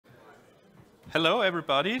Hello,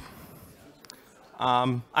 everybody.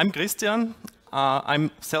 I'm Christian. I'm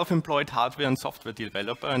self-employed hardware and software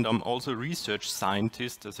developer, and I'm also a research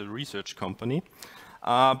scientist as a research company.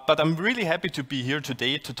 But I'm really happy to be here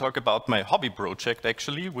today to talk about my hobby project,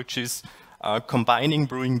 actually, which is combining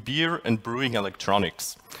brewing beer and brewing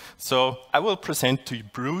electronics. So I will present to you,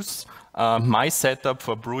 Bruce, my setup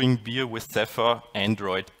for brewing beer with Zephyr,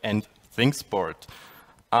 Android, and Thingsboard.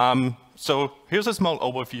 So here's a small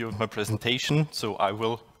overview of my presentation. So I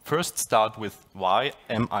will first start with why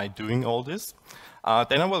am I doing all this.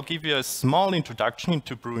 Then I will give you a small introduction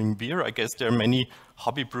into brewing beer. I guess there are many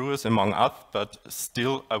hobby brewers among us, but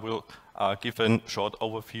still I will give a short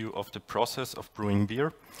overview of the process of brewing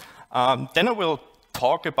beer. Then I will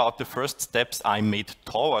talk about the first steps I made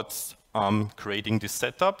towards creating this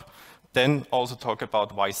setup. Then also talk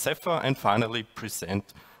about why Zephyr, and finally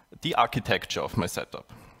present the architecture of my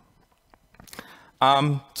setup.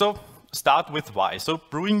 So start with why. So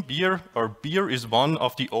brewing beer, or beer, is one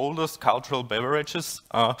of the oldest cultural beverages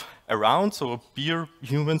around. So beer,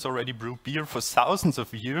 humans already brew beer for thousands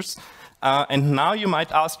of years. And now you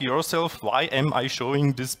might ask yourself, why am I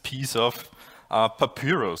showing this piece of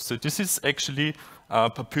papyrus? So this is actually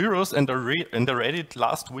papyrus, and I read it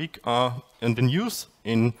last week in the news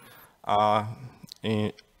on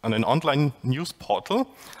an online news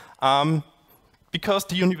portal. Because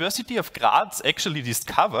the University of Graz actually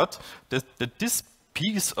discovered that this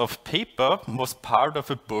piece of paper was part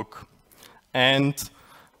of a book, and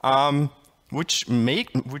which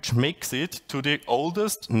makes it to the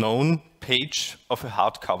oldest known page of a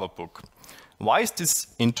hardcover book. Why is this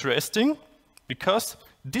interesting? Because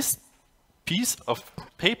this piece of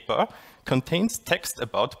paper contains text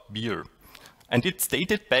about beer, and it's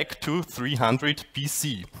dated back to 300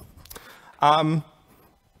 BC.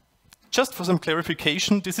 Just for some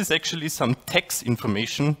clarification, this is actually some text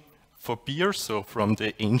information for beer, so from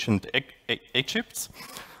the ancient Egypt.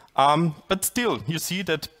 But still, you see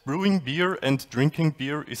that brewing beer and drinking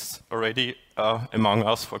beer is already among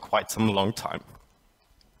us for quite some long time.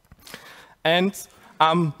 And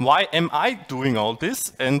why am I doing all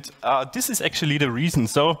this? And this is actually the reason.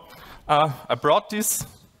 So I brought this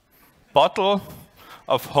bottle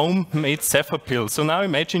of homemade Zephyr pills. So now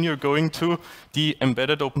imagine you're going to the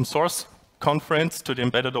Embedded Open Source conference, to the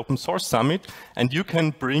Embedded Open Source Summit, and you can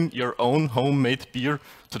bring your own homemade beer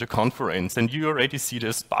to the conference. And you already see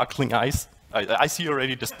the sparkling eyes. I see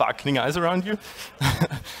already the sparkling eyes around you.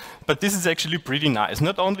 But this is actually pretty nice,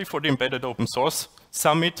 not only for the Embedded Open Source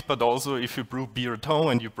Summit, but also if you brew beer at home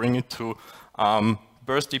and you bring it to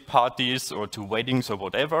birthday parties or to weddings or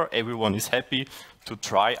whatever, everyone is happy to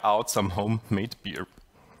try out some homemade beer.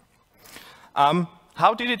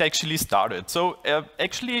 How did it actually start? So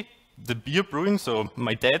actually the beer brewing, so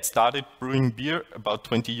my dad started brewing beer about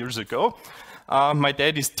 20 years ago. My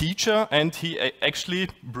dad is teacher, and he actually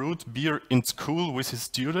brewed beer in school with his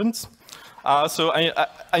students. So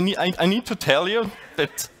I need to tell you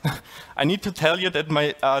that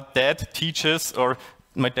my dad teaches, or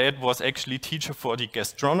my dad was actually teacher for the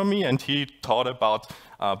gastronomy, and he taught about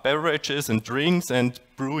beverages and drinks, and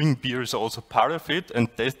brewing beer is also part of it, and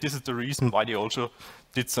this is the reason why they also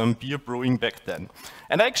did some beer brewing back then.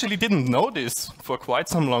 And I actually didn't know this for quite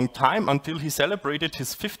some long time until he celebrated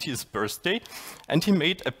his 50th birthday, and he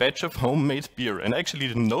made a batch of homemade beer. And I actually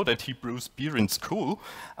didn't know that he brews beer in school,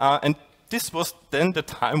 and this was then the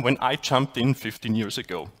time when I jumped in 15 years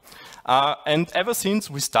ago. And ever since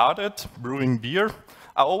we started brewing beer,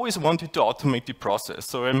 I always wanted to automate the process.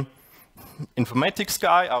 So I'm informatics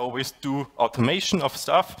guy, I always do automation of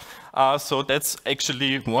stuff. So that's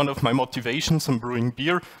actually one of my motivations in brewing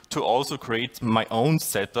beer, to also create my own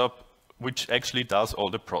setup, which actually does all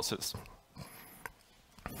the process.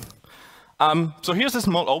 So here's a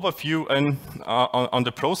small overview on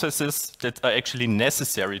the processes that are actually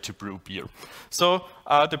necessary to brew beer. So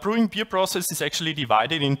the brewing beer process is actually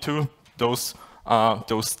divided into those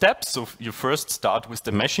steps. So you first start with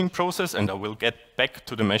the mashing process, and I will get back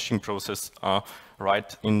to the mashing process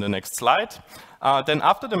right in the next slide. Then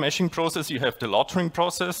after the mashing process, you have the lautering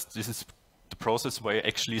process. This is the process where you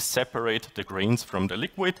actually separate the grains from the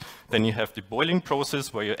liquid. Then you have the boiling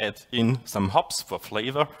process, where you add in some hops for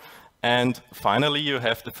flavor. And finally, you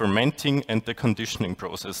have the fermenting and the conditioning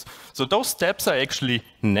process. So those steps are actually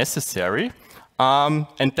necessary.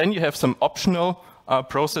 And then you have some optional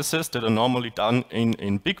processes that are normally done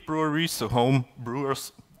in big breweries. So home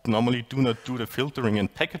brewers normally do not do the filtering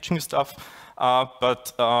and packaging stuff.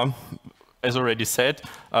 But as already said,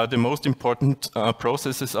 the most important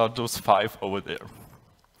processes are those 5 over there.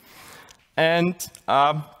 And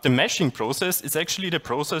the mashing process is actually the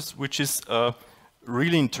process which is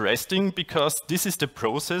really interesting because this is the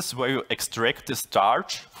process where you extract the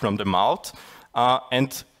starch from the malt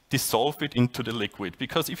and dissolve it into the liquid.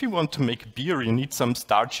 Because if you want to make beer, you need some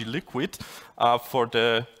starchy liquid for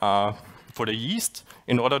the yeast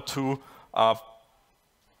in order to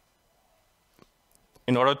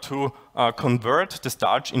convert the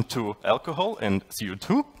starch into alcohol and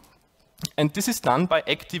CO2. And this is done by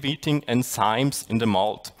activating enzymes in the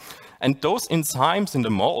malt. And those enzymes in the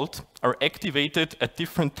malt are activated at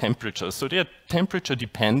different temperatures. So they are temperature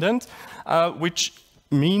dependent, which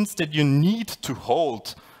means that you need to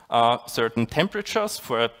hold certain temperatures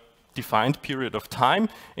for a defined period of time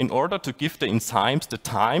in order to give the enzymes the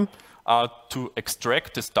time to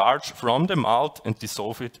extract the starch from the malt and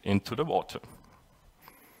dissolve it into the water.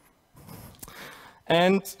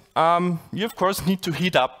 And you, of course, need to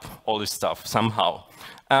heat up all this stuff somehow.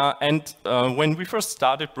 When we first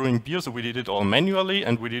started brewing beer, so we did it all manually,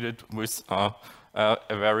 and we did it with a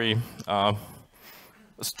very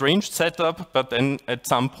strange setup. But then at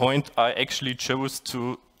some point, I actually chose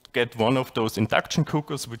to get one of those induction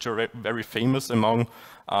cookers, which are very famous among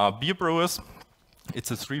beer brewers.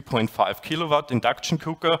 It's a 3.5 kilowatt induction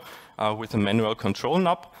cooker with a manual control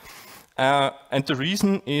knob. And the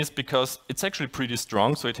reason is because it's actually pretty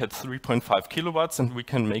strong, so it had 3.5 kilowatts, and we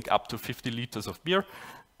can make up to 50 liters of beer.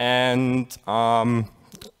 And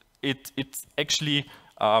it actually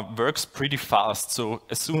works pretty fast. So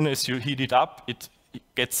as soon as you heat it up, it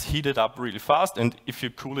gets heated up really fast. And if you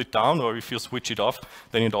cool it down or if you switch it off,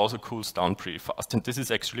 then it also cools down pretty fast. And this is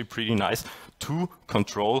actually pretty nice to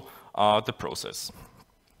control the process.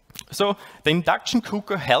 So the induction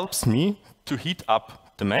cooker helps me to heat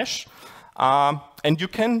up the mash. And you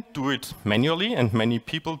can do it manually, and many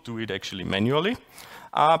people do it actually manually.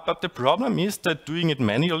 But the problem is that doing it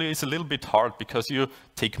manually is a little bit hard because you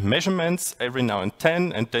take measurements every now and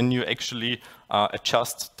then you actually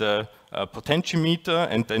adjust the potentiometer,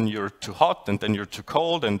 and then you're too hot, and then you're too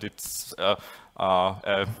cold, and it's a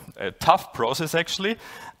tough process actually.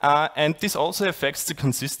 And this also affects the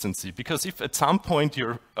consistency, because if at some point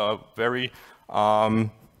you're very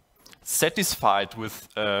satisfied with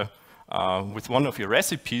one of your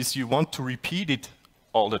recipes, you want to repeat it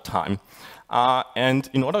all the time. And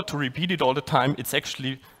in order to repeat it all the time, it's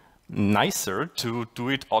actually nicer to do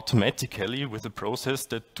it automatically with a process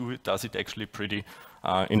that does it actually pretty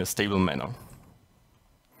in a stable manner.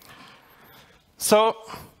 So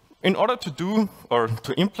in order to do or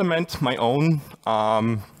to implement my own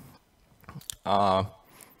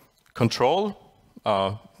control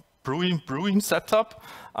brewing setup,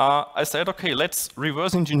 I said, okay, let's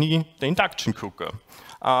reverse engineer the induction cooker.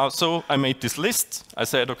 So I made this list. I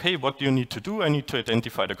said, okay, what do you need to do? I need to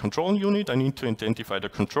identify the control unit. I need to identify the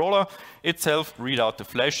controller itself, read out the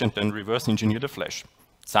flash, and then reverse engineer the flash.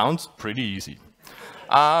 Sounds pretty easy.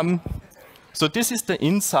 So this is the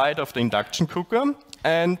inside of the induction cooker.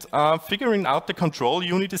 And figuring out the control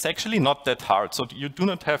unit is actually not that hard. So you do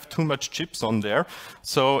not have too much chips on there.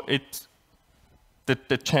 So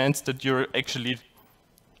the chance that you're actually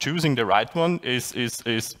choosing the right one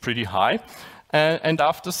is pretty high. And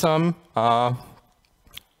after some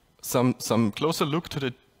closer look to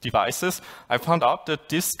the devices, I found out that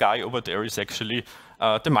this guy over there is actually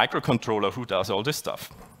the microcontroller who does all this stuff.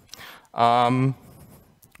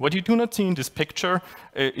 What you do not see in this picture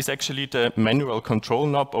is actually the manual control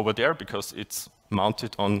knob over there, because it's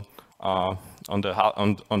mounted on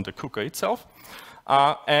the cooker itself.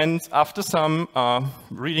 And after some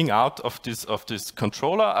reading out of this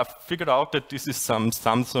controller, I figured out that this is some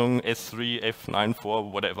Samsung S3,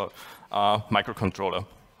 F94, whatever microcontroller.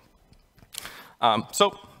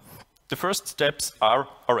 So the first steps are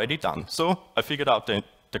already done. So I figured out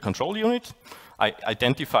the control unit. I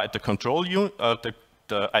identified the control unit.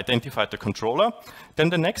 Identified the controller. Then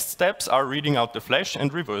the next steps are reading out the flash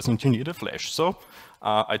and reverse engineer the flash. So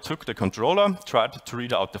I took the controller, tried to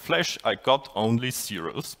read out the flash. I got only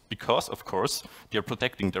zeros because, of course, they're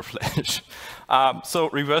protecting their flash. So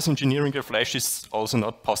reverse engineering the flash is also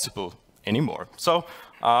not possible anymore. So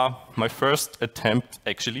my first attempt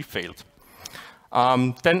actually failed.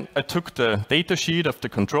 Then I took the data sheet of the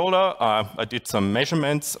controller. I did some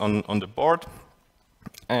measurements on the board.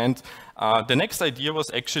 And the next idea was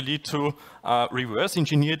actually to reverse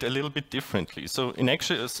engineer it a little bit differently. So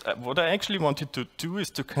what I actually wanted to do is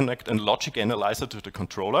to connect a logic analyzer to the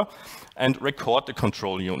controller and record the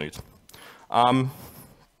control unit.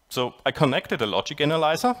 So I connected a logic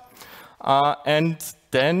analyzer, and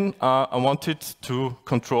then I wanted to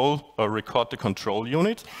record the control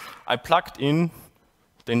unit. I plugged in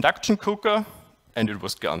the induction cooker, and it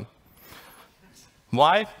was gone.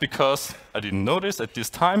 Why? Because I didn't notice at this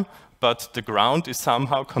time, but the ground is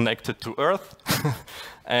somehow connected to Earth,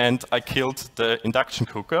 and I killed the induction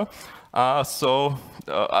cooker. So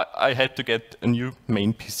I had to get a new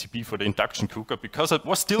main PCB for the induction cooker because I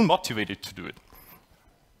was still motivated to do it.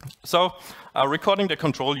 So recording the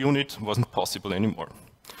control unit wasn't possible anymore.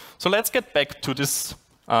 So let's get back to this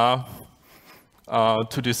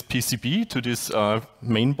PCB, to this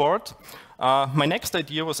main board. My next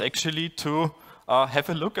idea was actually to have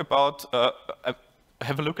a look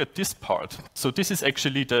at this part. So this is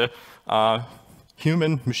actually the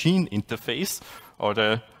human-machine interface, or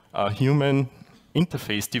the human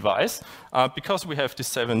interface device, because we have this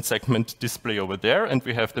 7-segment display over there, and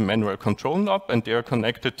we have the manual control knob, and they are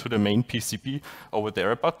connected to the main PCB over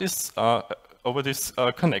there about this, over this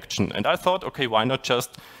connection. And I thought, okay, why not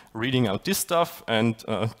just reading out this stuff and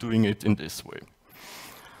doing it in this way.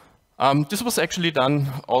 This was actually done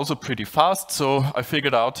also pretty fast, so I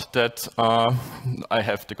figured out that I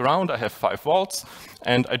have the ground, I have 5 volts,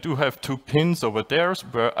 and I do have 2 pins over there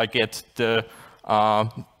where I get the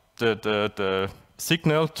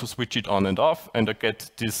signal to switch it on and off, and I get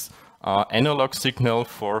this analog signal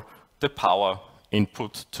for the power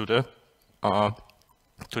input to the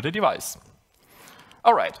device.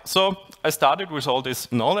 All right, so I started with all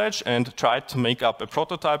this knowledge and tried to make up a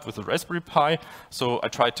prototype with a Raspberry Pi. So I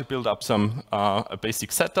tried to build up some a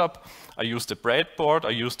basic setup. I used a breadboard, I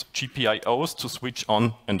used GPIOs to switch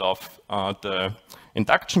on and off the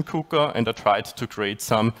induction cooker, and I tried to create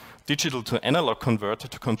some digital to analog converter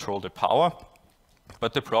to control the power.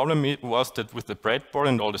 But the problem was that with the breadboard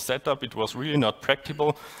and all the setup, it was really not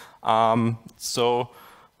practicable. I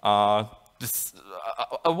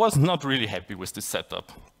was not really happy with this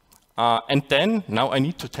setup. And then, now I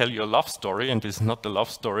need to tell you a love story, and this is not the love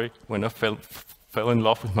story when I fell in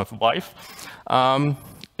love with my wife.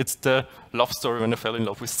 It's the love story when I fell in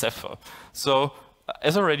love with Zephyr. So,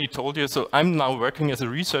 as I already told you, so I'm now working as a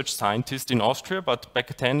research scientist in Austria, but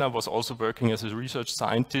back then I was also working as a research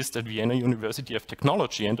scientist at Vienna University of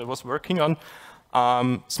Technology, and I was working on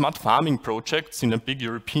smart farming projects in a big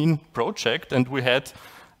European project, and we had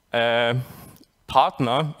a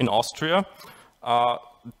partner in Austria, a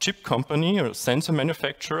chip company or sensor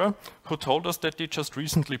manufacturer, who told us that they just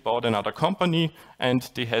recently bought another company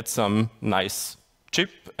and they had some nice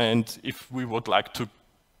chip, and if we would like to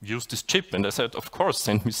use this chip. And I said, of course,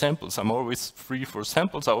 send me samples. I'm always free for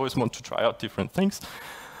samples. I always want to try out different things.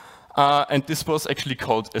 And this was actually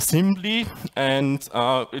called Assembly, and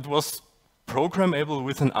it was programmable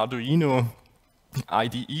with an Arduino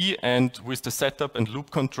IDE, and with the setup and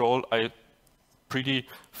loop control, I pretty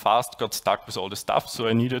fast got stuck with all the stuff, so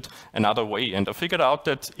I needed another way. And I figured out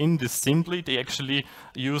that in this Assembly, they actually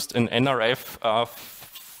used an NRF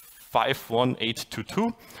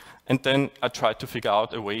 51822, and then I tried to figure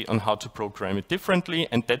out a way on how to program it differently,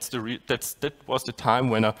 and that was the time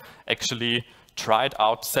when I actually tried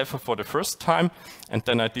out Zephyr for the first time, and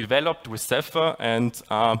then I developed with Zephyr. And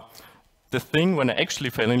the thing when I actually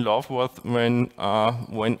fell in love was when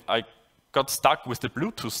I got stuck with the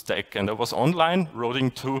Bluetooth stack, and I was online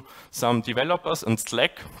writing to some developers on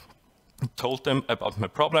Slack, told them about my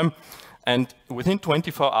problem, and within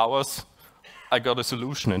 24 hours I got a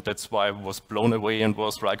solution, and that's why I was blown away and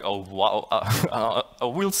was like, oh wow, I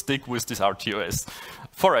will stick with this RTOS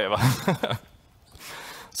forever.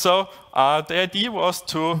 So the idea was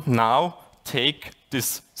to now take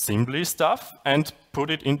this assembly stuff and put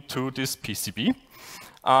it into this PCB.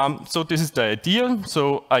 So this is the idea.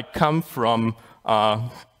 So I come from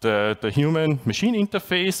the human-machine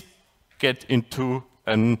interface, get into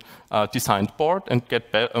a designed board, and get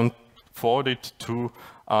forward it to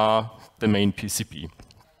the main PCB.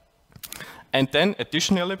 And then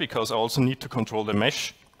additionally, because I also need to control the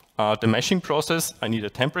meshing process, I need a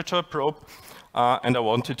temperature probe, and I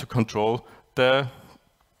wanted to control a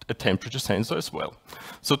temperature sensor as well.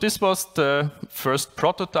 So this was the first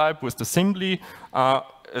prototype with the assembly.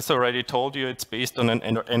 As I already told you, it's based on an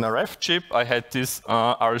NRF chip. I had this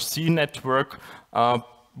RC network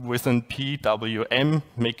with an PWM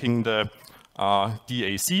making the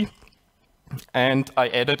DAC. And I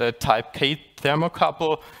added a Type K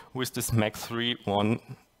thermocouple with this MAC3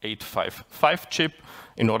 1855 chip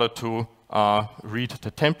in order to read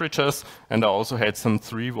the temperatures. And I also had some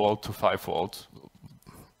 3 volt to 5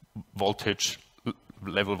 volt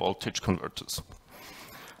level voltage converters.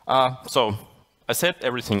 So I set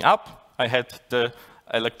everything up. I had the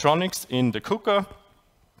electronics in the cooker.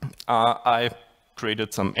 I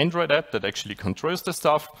created some Android app that actually controls the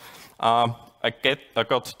stuff. I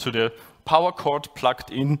got to the power cord,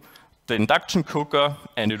 plugged in the induction cooker,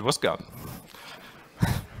 and it was gone.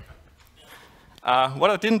 What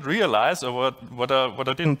I didn't realize, or what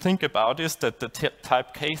I didn't think about, is that the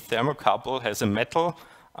type K thermocouple has a metal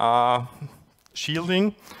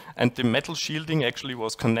shielding, and the metal shielding actually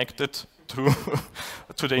was connected to,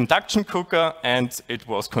 to the induction cooker, and it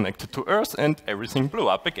was connected to Earth, and everything blew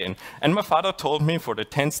up again. And my father told me for the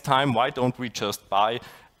 10th time, why don't we just buy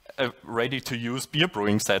a ready-to-use beer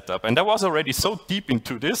brewing setup? And I was already so deep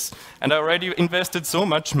into this, and I already invested so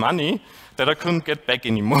much money that I couldn't get back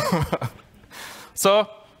anymore. So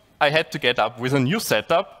I had to get up with a new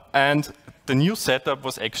setup, and the new setup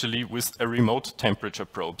was actually with a remote temperature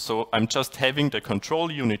probe. So I'm just having the control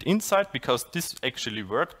unit inside, because this actually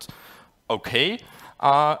worked okay,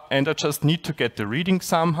 and I just need to get the reading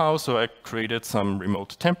somehow, so I created some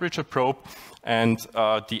remote temperature probe, and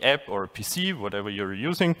the app or PC, whatever you're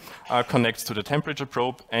using, connects to the temperature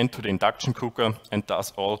probe and to the induction cooker and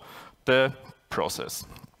does all the process.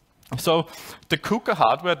 So the cooker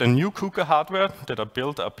hardware, the new cooker hardware that I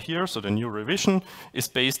built up here, so the new revision, is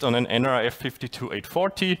based on an NRF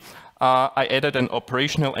 52840. I added an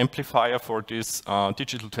operational amplifier for this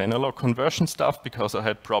digital to analog conversion stuff, because I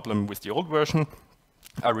had problem with the old version.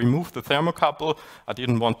 I removed the thermocouple. I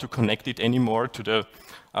didn't want to connect it anymore to the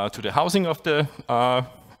housing of the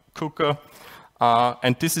cooker.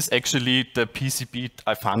 And this is actually the PCB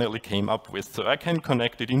I finally came up with. So I can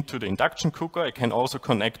connect it into the induction cooker. I can also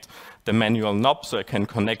connect the manual knob, so I can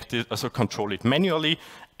connect it, also control it manually.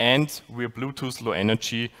 And we're Bluetooth low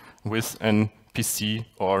energy with an PC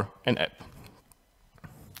or an app.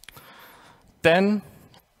 Then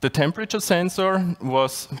the temperature sensor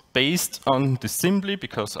was based on the assembly,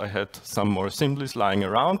 because I had some more assemblies lying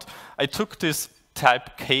around. I took this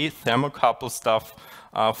type K thermocouple stuff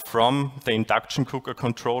from the induction cooker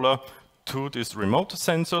controller to this remote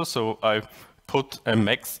sensor. So I put a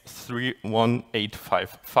MAX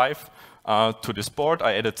 31855 to this board.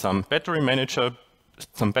 I added some battery management,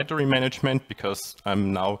 because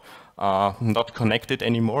I'm now not connected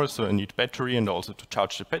anymore, so I need battery and also to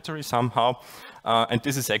charge the battery somehow. And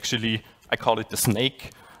this is actually, I call it the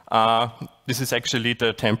snake. This is actually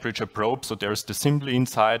the temperature probe. So there's the assembly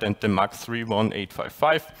inside and the MAX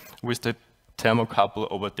 31855 with the thermocouple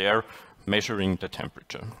over there measuring the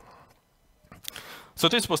temperature. So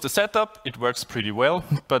this was the setup. It works pretty well,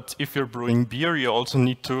 but if you're brewing beer, you also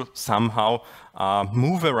need to somehow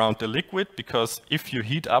move around the liquid, because if you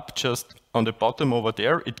heat up just on the bottom over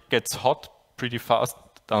there, it gets hot pretty fast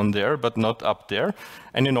down there, but not up there.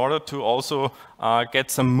 And in order to also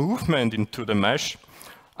get some movement into the mesh,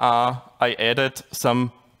 I added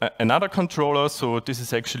another controller. So this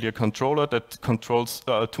is actually a controller that controls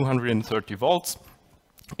 230 volts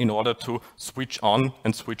in order to switch on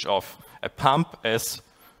and switch off a pump, as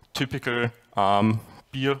typical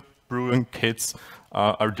beer brewing kits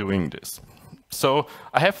are doing this. So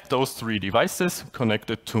I have those three devices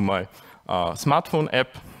connected to my smartphone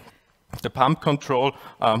app. The pump control,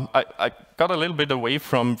 I got a little bit away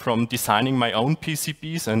from designing my own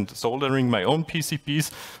PCBs and soldering my own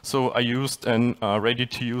PCBs, so I used an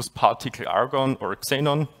ready-to-use particle argon or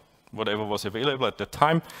xenon, whatever was available at the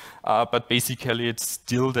time, but basically it's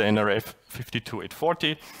still the NRF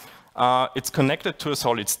 52840. It's connected to a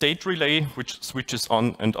solid-state relay, which switches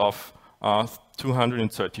on and off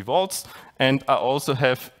 230 volts, and I also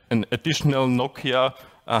have an additional Nokia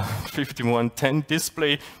 5110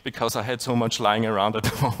 display, because I had so much lying around at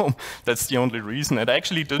home. That's the only reason. And I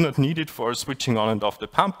actually do not need it for switching on and off the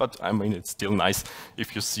pump, but I mean, it's still nice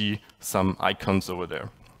if you see some icons over there.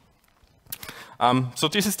 So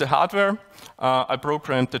this is the hardware. I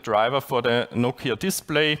programmed the driver for the Nokia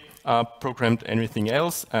display, programmed anything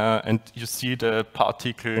else, and you see the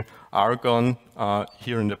particle argon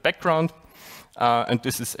here in the background. And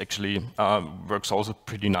this is actually works also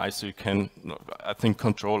pretty nice. So you can, I think,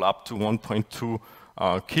 control up to 1.2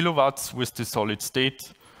 kilowatts with the solid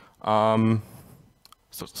state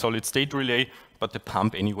relay, but the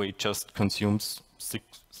pump anyway just consumes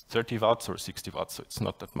 30 watts or 60 watts, so it's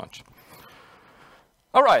not that much.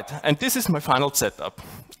 All right, and this is my final setup,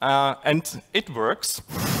 and it works.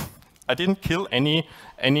 I didn't kill any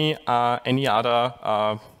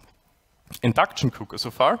other induction cooker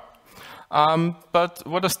so far. But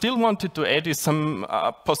what I still wanted to add is some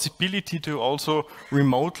possibility to also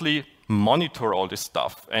remotely monitor all this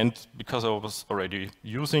stuff. And because I was already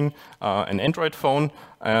using an Android phone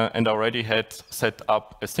and already had set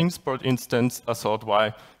up a Thingsboard instance, I thought,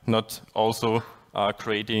 why not also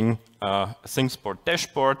creating a Thingsboard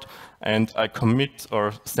dashboard, and I commit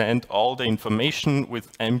or send all the information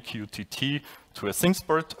with MQTT to a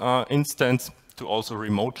Thingsboard instance to also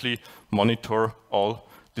remotely monitor all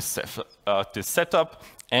this setup,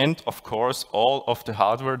 and of course all of the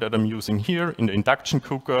hardware that I'm using here in the induction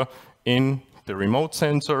cooker, in the remote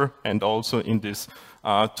sensor, and also in this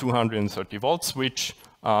 230 volt switch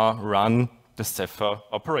run the Zephyr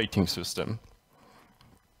operating system.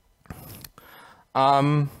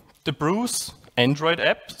 The Brewce Android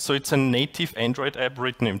app, so it's a native Android app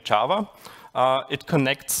written in Java. It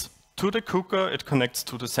connects to the cooker, it connects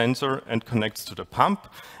to the sensor, and connects to the pump.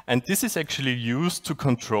 And this is actually used to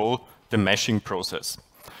control the meshing process.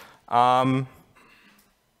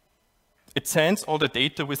 It sends all the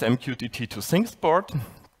data with MQTT to Thingsboard.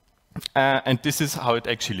 And this is how it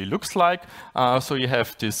actually looks like. So you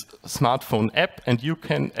have this smartphone app, and you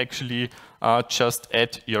can actually just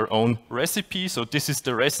add your own recipe. So this is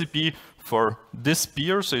the recipe for this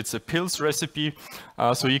beer, so it's a Pils recipe.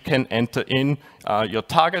 So you can enter in your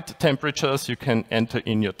target temperatures, you can enter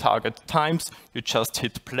in your target times, you just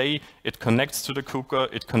hit play, it connects to the cooker,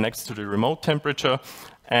 it connects to the remote temperature,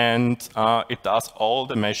 and it does all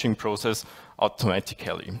the meshing process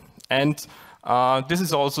automatically. And this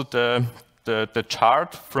is also the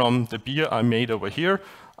chart from the beer I made over here.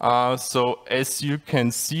 So as you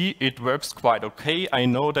can see, it works quite okay. I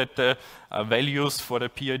know that the values for the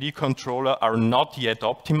PID controller are not yet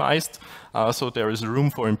optimized, so there is room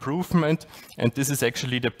for improvement. And this is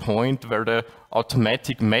actually the point where the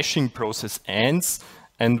automatic meshing process ends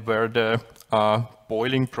and where the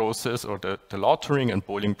boiling process, or the lautering and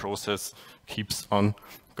boiling process, keeps on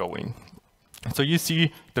going. So you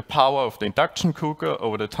see the power of the induction cooker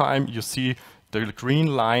over the time. You see the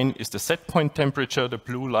green line is the set point temperature, the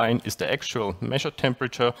blue line is the actual measured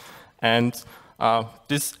temperature, and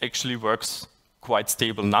this actually works quite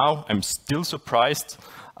stable now. I'm still surprised,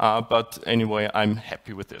 but anyway, I'm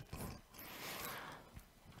happy with it.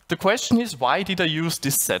 The question is, why did I use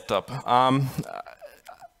this setup?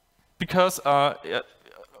 Because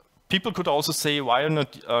people could also say, why are you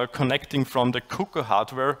not connecting from the cooker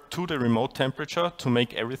hardware to the remote temperature to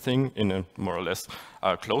make everything in a more or less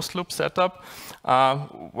closed loop setup?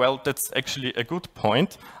 Well, that's actually a good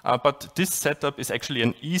point, but this setup is actually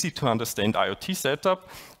an easy to understand IoT setup.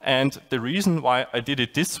 And the reason why I did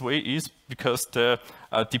it this way is because the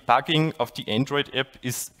debugging of the Android app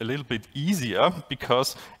is a little bit easier,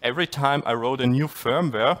 because every time I wrote a new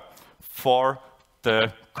firmware for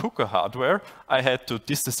the cooker hardware, I had to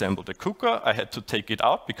disassemble the cooker, I had to take it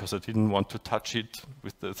out because I didn't want to touch it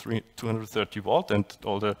with the 230 volt and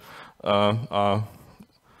all the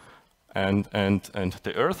and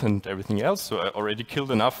the earth and everything else. So I already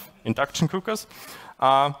killed enough induction cookers.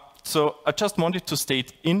 So I just wanted to stay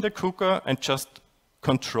in the cooker and just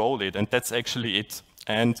control it, and that's actually it.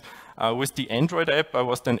 And with the Android app, I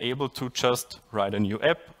was then able to just write a new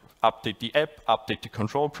app, update the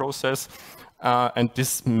control process, and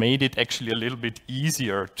this made it actually a little bit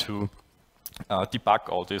easier to debug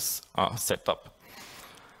all this setup.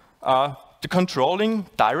 The controlling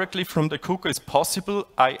directly from the cooker is possible.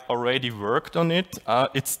 I already worked on it.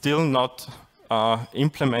 It's still not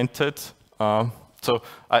implemented. So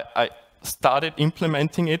I started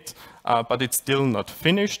implementing it, but it's still not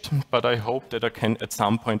finished. But I hope that I can at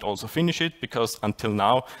some point also finish it, because until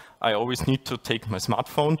now I always need to take my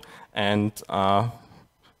smartphone, and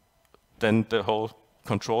then the whole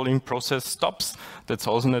controlling process stops. That's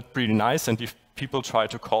also not pretty nice. And if people try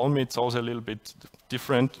to call me, it's also a little bit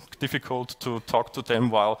difficult to talk to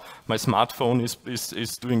them while my smartphone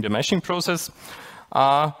is doing the meshing process.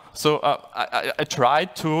 So I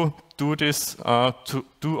tried to do this, to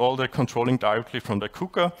do all the controlling directly from the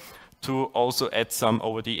cooker, to also add some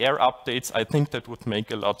over-the-air updates. I think that would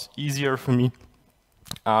make a lot easier for me.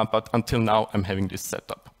 But until now, I'm having this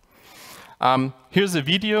setup. Here's a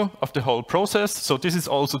video of the whole process. So this is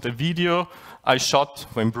also the video I shot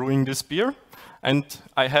when brewing this beer. And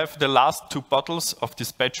I have the last 2 bottles of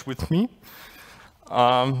this batch with me.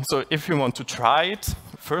 So if you want to try it,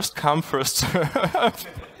 first come, first serve.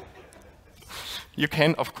 You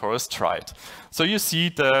can, of course, try it. So you see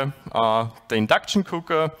the induction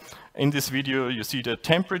cooker. In this video, you see the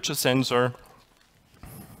temperature sensor.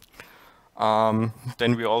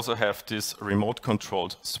 Then we also have this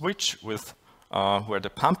remote-controlled switch with where the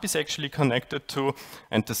pump is actually connected to,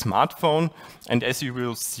 and the smartphone. And as you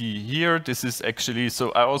will see here, this is actually,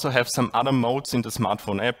 so I also have some other modes in the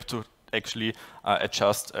smartphone app to actually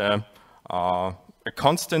adjust a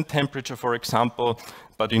constant temperature, for example.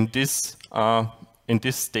 But in this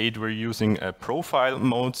state, we're using a profile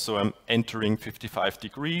mode. So I'm entering 55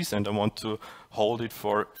 degrees and I want to hold it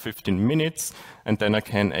for 15 minutes. And then I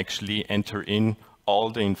can actually enter in all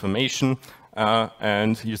the information.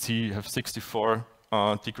 And you see you have 64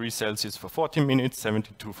 degrees Celsius for 40 minutes,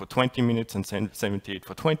 72 for 20 minutes, and 78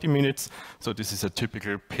 for 20 minutes. So this is a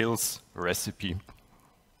typical Pils recipe.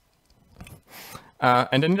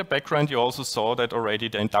 And in the background, you also saw that already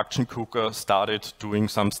the induction cooker started doing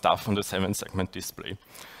some stuff on the 7-segment display.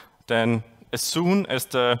 Then, as soon as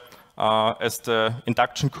the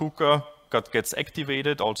induction cooker gets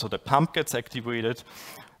activated, also the pump gets activated,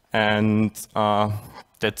 and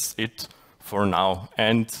that's it for now.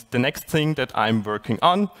 And the next thing that I'm working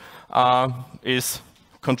on is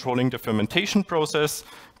controlling the fermentation process,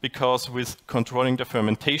 because with controlling the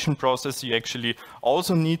fermentation process, you actually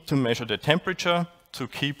also need to measure the temperature to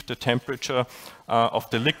keep the temperature of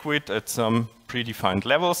the liquid at some predefined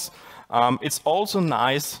levels. It's also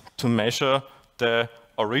nice to measure the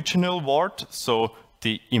original wort, so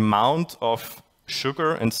the amount of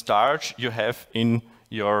sugar and starch you have in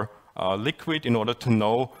your liquid, in order to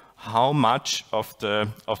know how much of the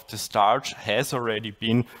starch has already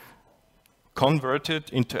been converted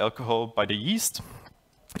into alcohol by the yeast.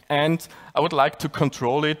 And I would like to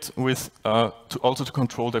control it with, also to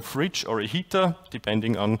control the fridge or a heater,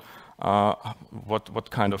 depending on what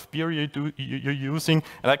kind of beer you're using.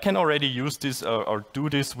 And I can already use this or do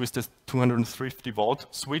this with this 250 volt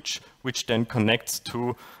switch, which then connects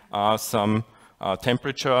to some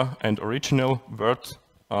temperature and original wort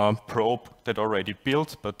probe that already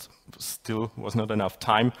built, but still was not enough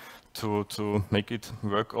time to make it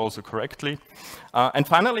work also correctly. And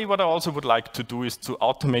finally, what I also would like to do is to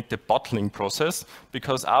automate the bottling process,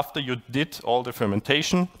 because after you did all the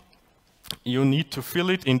fermentation, you need to fill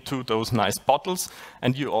it into those nice bottles,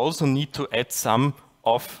 and you also need to add some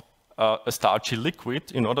of a starchy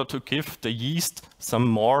liquid in order to give the yeast some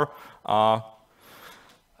more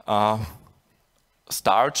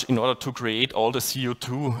starch in order to create all the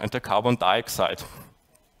CO2 and the carbon dioxide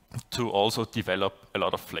to also develop a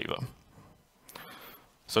lot of flavor.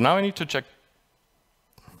 So now I need to check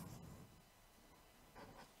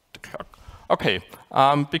the clock. Okay,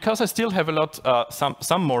 because I still have a lot,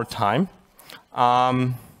 some more time,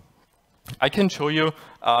 I can show you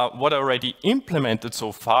what I already implemented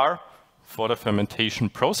so far for the fermentation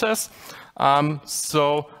process.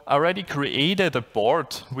 So I already created a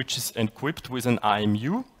board which is equipped with an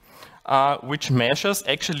IMU, which measures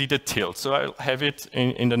actually the tilt. So I'll have it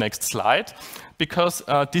in the next slide, because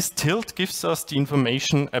this tilt gives us the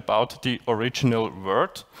information about the original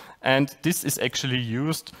wort, and this is actually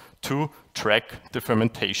used to track the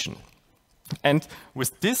fermentation. And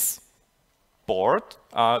with this board,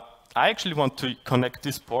 I actually want to connect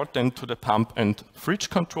this board then to the pump and fridge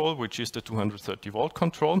control, which is the 230 volt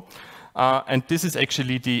control. And this is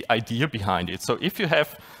actually the idea behind it. So if you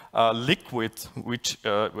have a liquid, which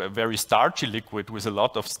a very starchy liquid with a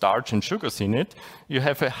lot of starch and sugars in it, you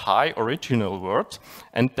have a high original wort,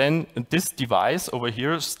 and then this device over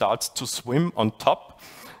here starts to swim on top.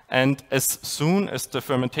 And as soon as the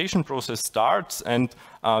fermentation process starts and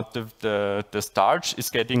the starch is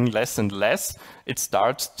getting less and less, it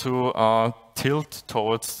starts to tilt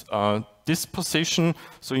towards this position,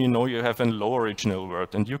 so you know you have a low original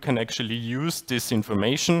wort, and you can actually use this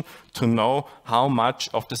information to know how much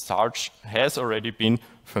of the starch has already been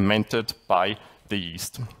fermented by the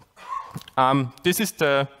yeast. This is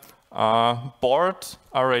the board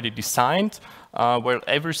already designed, where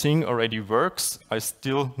everything already works. I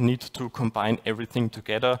still need to combine everything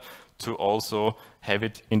together to also have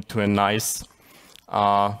it into a nice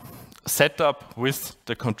setup with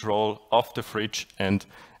the control of the fridge and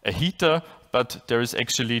a heater, but there is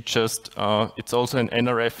actually just, it's also an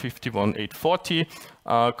NRF 51840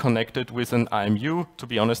 connected with an IMU. To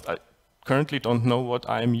be honest, I currently don't know what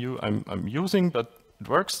IMU I'm using, but it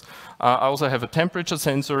works. I also have a temperature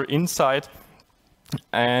sensor inside,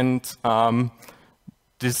 and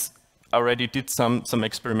this already did some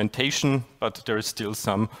experimentation, but there is still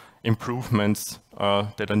some improvements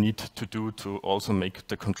that I need to do to also make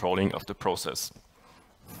the controlling of the process.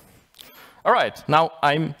 All right, now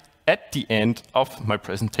I'm at the end of my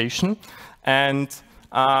presentation, and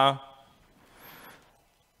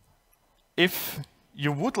if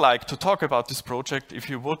you would like to talk about this project, if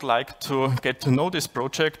you would like to get to know this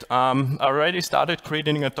project, I already started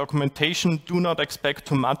creating a documentation. Do not expect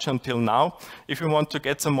too much until now. If you want to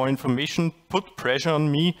get some more information, put pressure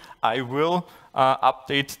on me. I will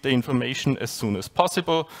update the information as soon as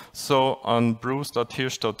possible. So on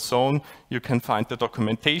brewce.hirsch.zone, you can find the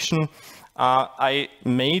documentation. I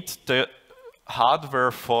made the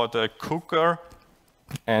hardware for the cooker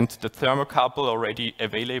and the thermocouple already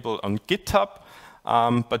available on GitHub,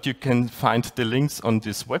 but you can find the links on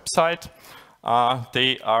this website.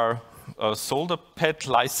 They are solder pad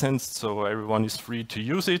licensed, so everyone is free to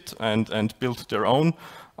use it and build their own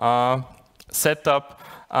setup.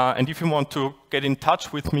 And if you want to get in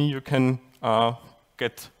touch with me, you can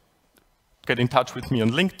get in touch with me on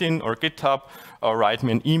LinkedIn or GitHub, or write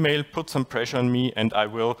me an email, put some pressure on me, and I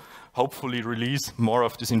will hopefully release more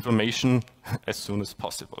of this information as soon as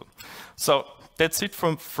possible. So that's it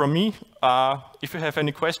from me. If you have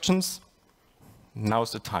any questions,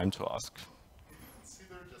 now's the time to ask.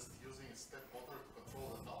 Consider just using a step motor to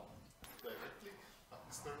control the knob directly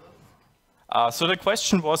externally? So the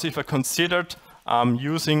question was if I considered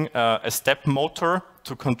using a step motor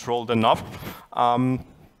to control the knob.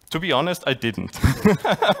 To be honest, I didn't.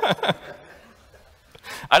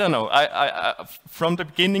 I don't know. From the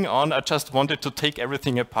beginning on, I just wanted to take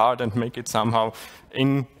everything apart and make it somehow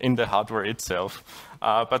in the hardware itself.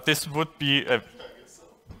 But this would be,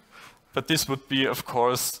 of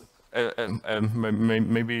course,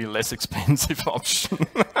 maybe less expensive option.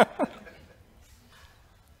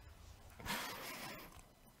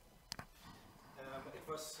 It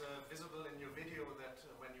was visible in your video that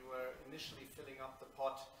when you were initially filling up the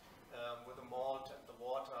pot with the malt and the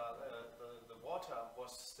water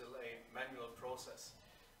was still a manual process.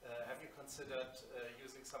 Have you considered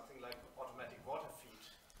using something like automatic water feed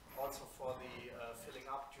also for the filling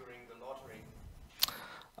up during the lautering?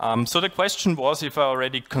 So the question was if I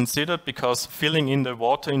already considered, because filling in the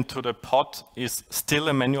water into the pot is still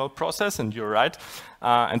a manual process, and you're right.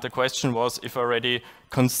 And the question was if I already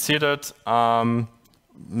considered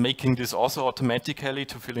making this also automatically,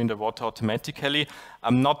 to fill in the water automatically.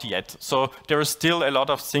 Not yet. So there are still a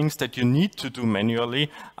lot of things that you need to do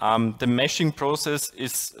manually. The meshing process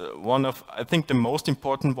is one of, I think, the most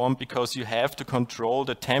important one, because you have to control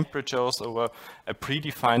the temperatures over a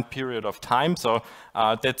predefined period of time. So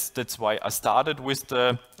that's why I started with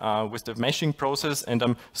the meshing process, and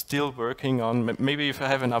I'm still working on, maybe if I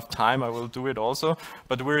have enough time I will do it also,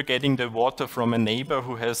 but we're getting the water from a neighbor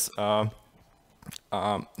who has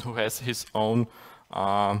his own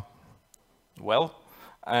well,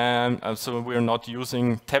 and so we're not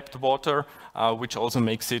using tapped water, which also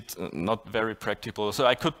makes it not very practical. So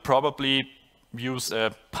I could probably use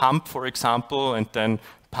a pump, for example, and then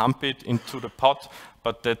pump it into the pot,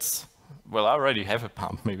 but that's, well, I already have a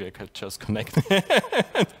pump, maybe I could just connect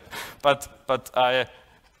it. but I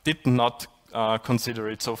did not consider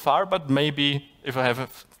it so far, but maybe if I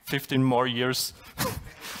have 15 more years,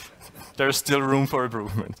 there's still room for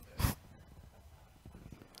improvement.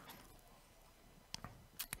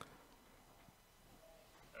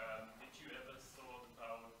 Did you ever thought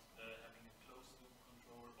about having a closed loop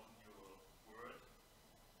control on your wort,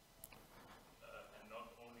 and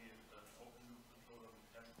not only an open loop control on the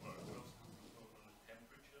temperature, or a closed loop control on the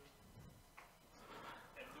temperature?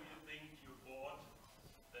 And do you think your wort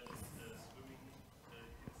that is swimming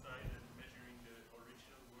inside and measuring the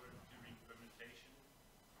original wort during fermentation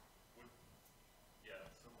would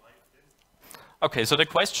survive this? Okay, so the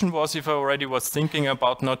question was if I already was thinking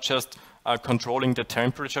about not just controlling the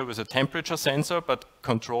temperature with a temperature sensor, but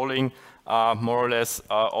controlling more or less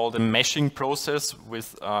all the meshing process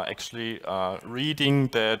with actually reading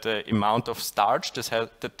the amount of starch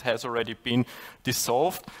that has already been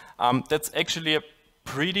dissolved. That's actually a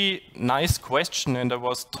pretty nice question, and I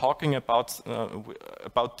was talking about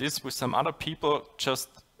this with some other people just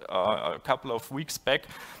a couple of weeks back.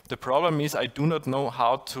 The problem is I do not know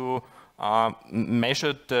how to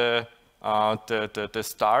measure the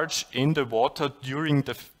starch in the water during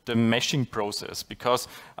the meshing process, because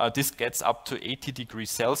this gets up to 80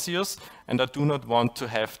 degrees Celsius, and I do not want to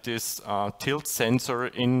have this tilt sensor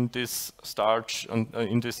in this starch,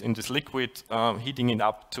 in this liquid, heating it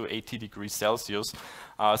up to 80 degrees Celsius.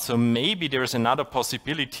 So maybe there's another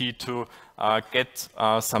possibility to get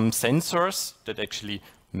some sensors that actually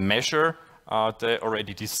measure the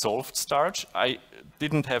already dissolved starch. I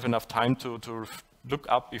didn't have enough time to look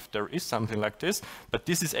up if there is something like this, but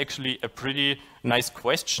this is actually a pretty nice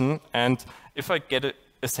question, and if I get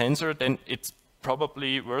a sensor, then it's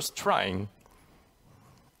probably worth trying.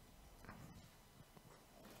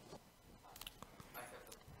 I have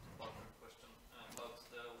a question about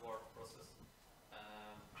the wort process.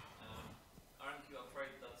 Aren't you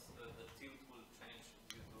afraid that the tilt will change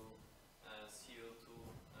due to CO2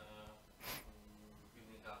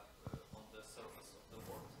 building up on the surface of the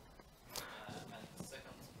wort? And the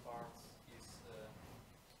second part is,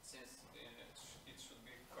 since it should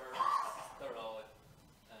be fairly sterile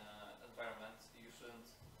environment, you shouldn't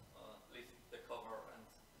leave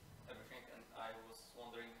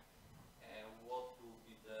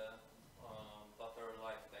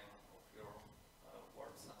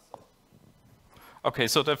Okay,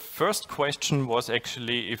 so the first question was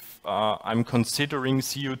actually if I'm considering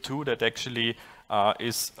CO2 that actually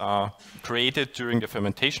is created during the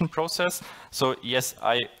fermentation process. So yes,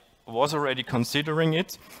 I was already considering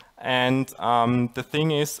it. And the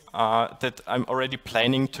thing is that I'm already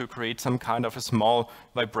planning to create some kind of a small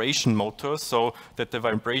vibration motor, so that the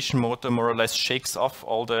vibration motor more or less shakes off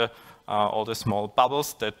all the small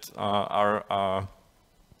bubbles that are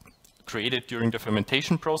created during the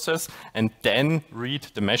fermentation process, and then read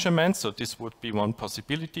the measurements. So this would be one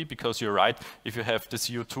possibility, because you're right, if you have the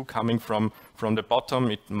CO2 coming from the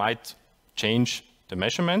bottom, it might change the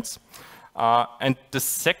measurements. And the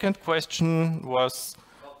second question was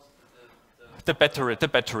the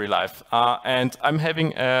battery life. And I'm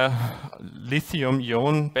having a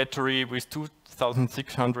lithium-ion battery with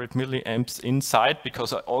 2,600 milliamps inside,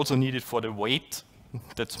 because I also need it for the weight.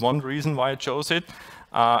 That's one reason why I chose it.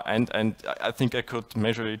 And I think I could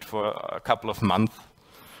measure it for a couple of months.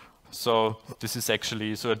 So this is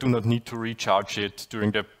actually, so I do not need to recharge it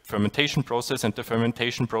during the fermentation process, and the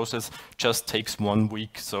fermentation process just takes 1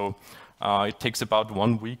 week. So it takes about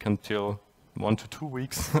 1 week until 1 to 2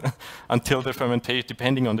 weeks until the fermentation,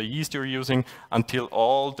 depending on the yeast you're using, until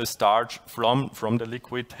all the starch from the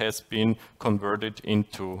liquid has been converted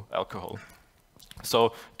into alcohol.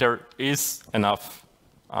 So there is enough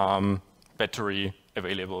battery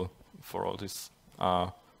available for all this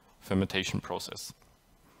fermentation process.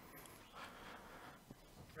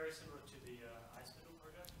 Very similar to the ice spindle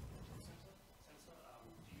project sensor.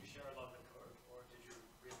 Do you share a lot of the code, or did you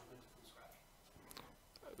re-implement it from scratch?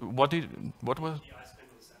 What was? The ice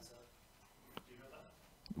spindle sensor. Do you know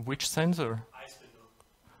that? Which sensor? Ice spindle.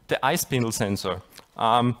 The ice spindle sensor.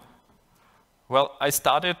 Well, I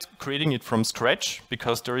started creating it from scratch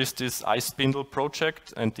because there is this ice spindle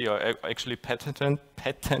project, and they are actually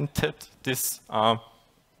patented this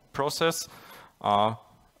process. Well,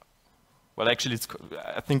 actually,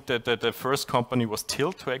 I think that the first company was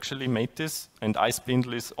Tilt who actually made this, and ice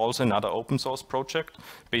spindle is also another open source project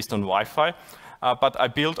based on Wi-Fi. But I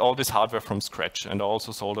built all this hardware from scratch, and I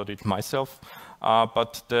also soldered it myself.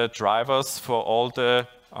 But the drivers for all the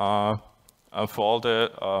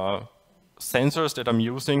sensors that I'm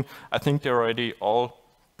using, I think they're already all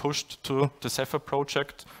pushed to the Zephyr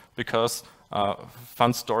project, because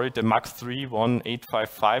fun story, the Mach 3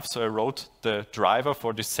 1855, so I wrote the driver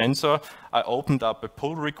for this sensor. I opened up a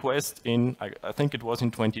pull request in, I think it was in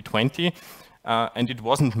 2020, and it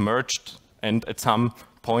wasn't merged. And at some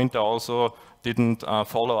point I also didn't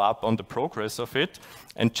follow up on the progress of it.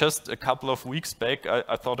 And just a couple of weeks back,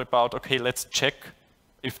 I thought about, okay, let's check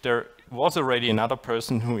if there was already another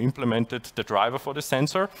person who implemented the driver for the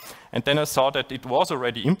sensor. And then I saw that it was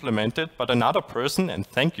already implemented, but another person, and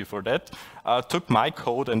thank you for that, took my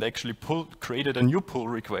code and actually created a new pull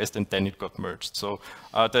request, and then it got merged. So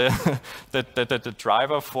the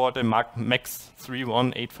driver for the Max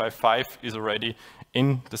 31855 is already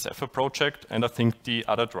in the Zephyr project, and I think the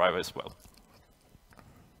other driver as well.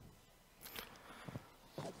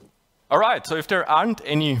 All right, so if there aren't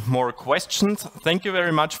any more questions, thank you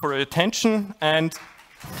very much for your attention. And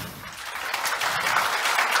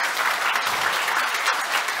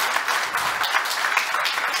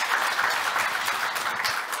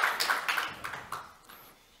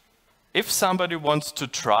if somebody wants to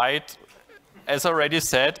try it, as I already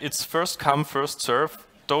said, it's first come, first serve.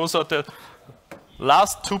 Those are the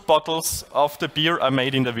last 2 bottles of the beer I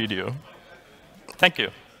made in the video. Thank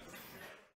you.